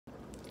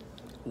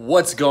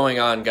What's going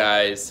on,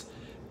 guys?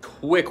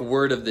 Quick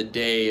word of the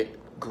day.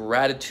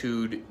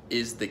 Gratitude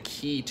is the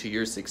key to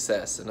your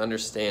success, and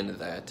understand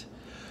that.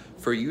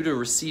 For you to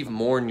receive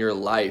more in your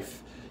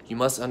life, you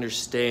must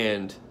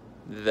understand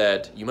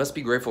that you must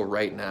be grateful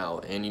right now.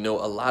 And a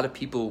lot of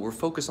people, we're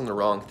focused on the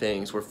wrong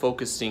things. We're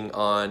focusing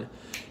on,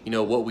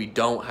 what we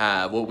don't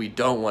have, what we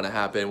don't want to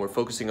happen. We're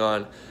focusing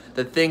on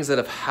the things that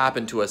have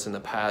happened to us in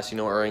the past,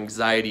 our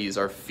anxieties,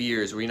 our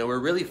fears. We're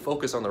really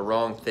focused on the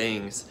wrong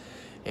things.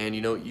 And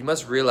you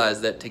must realize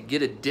that to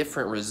get a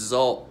different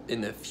result in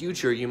the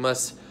future, you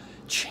must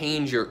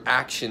change your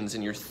actions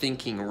and your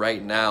thinking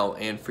right now.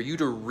 And for you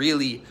to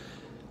really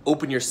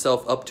open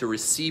yourself up to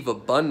receive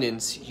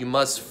abundance, you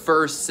must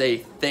first say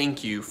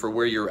thank you for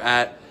where you're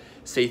at.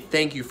 Say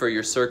thank you for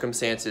your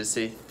circumstances.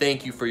 Say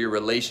thank you for your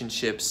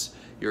relationships,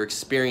 your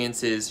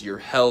experiences, your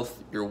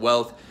health, your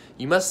wealth.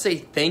 You must say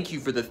thank you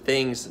for the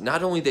things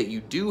not only that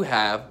you do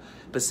have,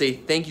 but say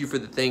thank you for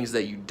the things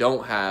that you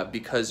don't have,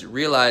 because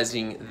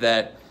realizing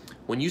that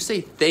when you say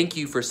thank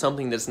you for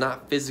something that's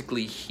not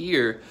physically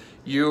here,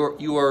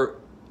 you are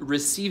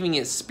receiving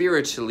it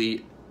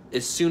spiritually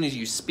as soon as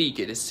you speak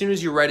it. As soon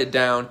as you write it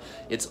down,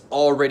 it's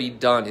already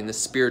done in the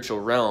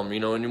spiritual realm,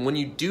 and when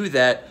you do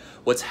that,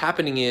 what's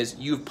happening is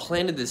you've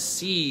planted the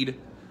seed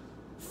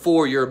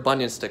for your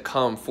abundance to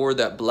come, for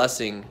that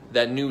blessing,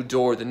 that new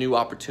door, the new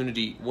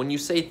opportunity. When you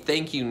say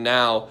thank you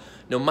now,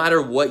 no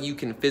matter what you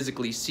can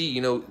physically see,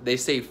 they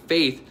say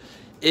faith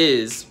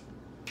is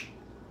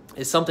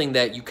something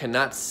that you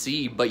cannot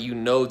see, but you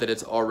know that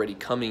it's already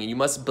coming, and you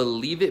must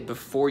believe it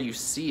before you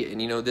see it.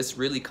 And this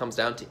really comes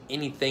down to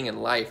anything in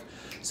life.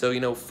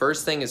 So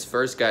first thing is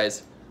first,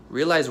 guys.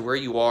 Realize where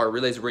you are,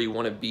 realize where you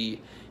want to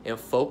be, and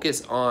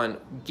focus on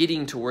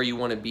getting to where you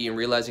want to be and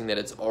realizing that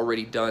it's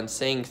already done.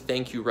 Saying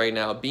thank you right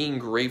now, being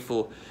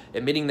grateful,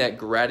 emitting that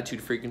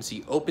gratitude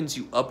frequency opens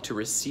you up to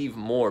receive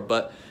more.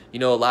 But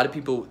a lot of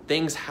people,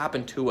 things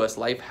happen to us,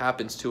 life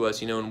happens to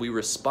us, and we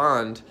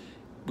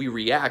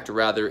react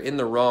rather in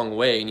the wrong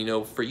way.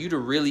 And for you to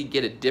really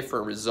get a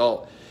different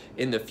result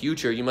in the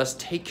future, you must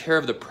take care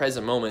of the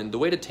present moment. And the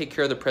way to take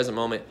care of the present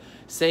moment,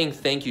 saying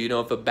thank you.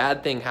 If a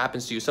bad thing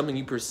happens to you, something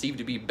you perceive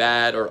to be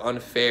bad or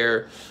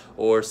unfair,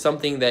 or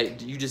something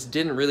that you just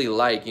didn't really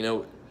like,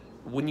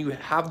 when you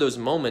have those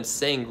moments,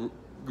 saying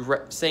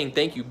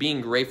thank you, being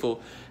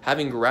grateful,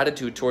 having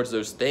gratitude towards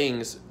those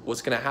things,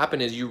 what's going to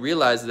happen is you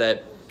realize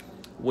that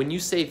when you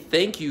say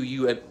thank you,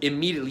 you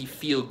immediately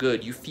feel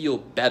good, you feel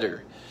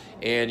better.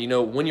 And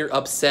when you're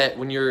upset,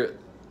 when you're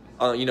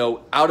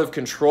out of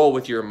control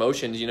with your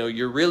emotions,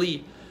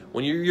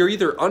 you're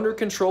either under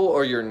control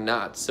or you're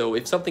not. So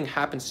if something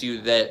happens to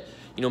you that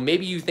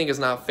maybe you think is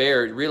not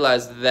fair,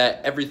 realize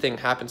that everything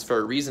happens for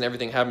a reason.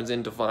 Everything happens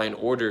in divine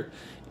order.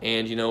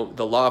 And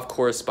the law of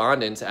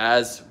correspondence,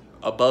 as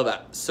above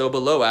so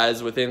below,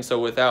 as within so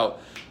without.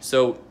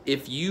 So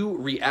if you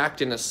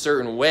react in a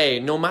certain way,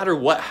 no matter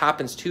what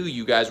happens to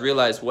you, guys,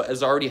 realize what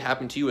has already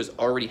happened to you has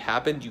already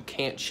happened. You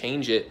can't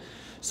change it.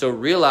 So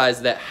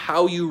realize that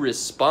how you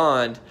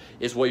respond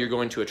is what you're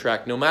going to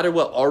attract. No matter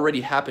what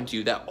already happened to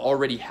you, that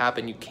already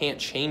happened. You can't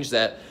change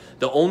that.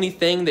 The only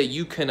thing that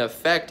you can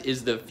affect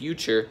is the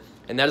future,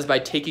 and that is by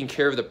taking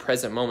care of the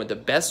present moment. The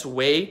best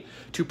way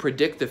to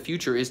predict the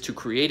future is to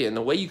create it. And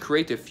the way you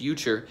create the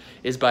future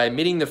is by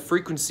emitting the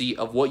frequency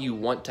of what you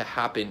want to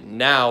happen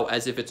now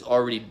as if it's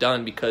already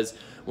done, because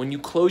when you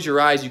close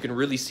your eyes, you can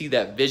really see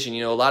that vision.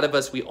 A lot of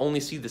us, we only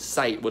see the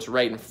sight, what's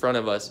right in front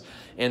of us.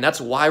 And that's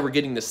why we're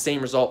getting the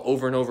same result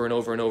over and over and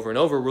over and over and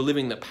over. We're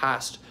living the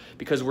past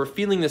because we're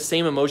feeling the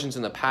same emotions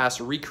in the past,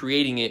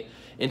 recreating it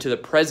into the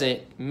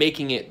present,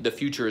 making it the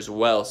future as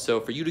well. So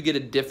for you to get a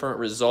different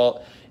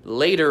result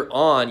later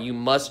on, you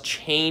must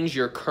change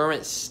your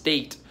current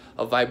state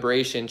of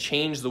vibration,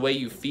 change the way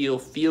you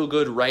feel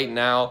good right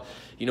now.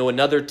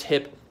 Another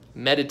tip,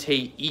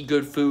 meditate, eat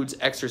good foods,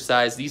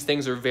 exercise. These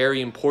things are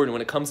very important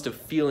when it comes to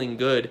feeling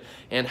good,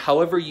 and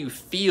however you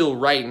feel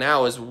right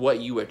now is what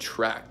you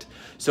attract.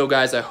 So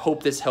guys, I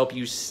hope this helped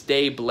you.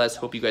 Stay blessed.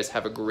 Hope you guys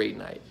have a great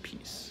night.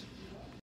 Peace.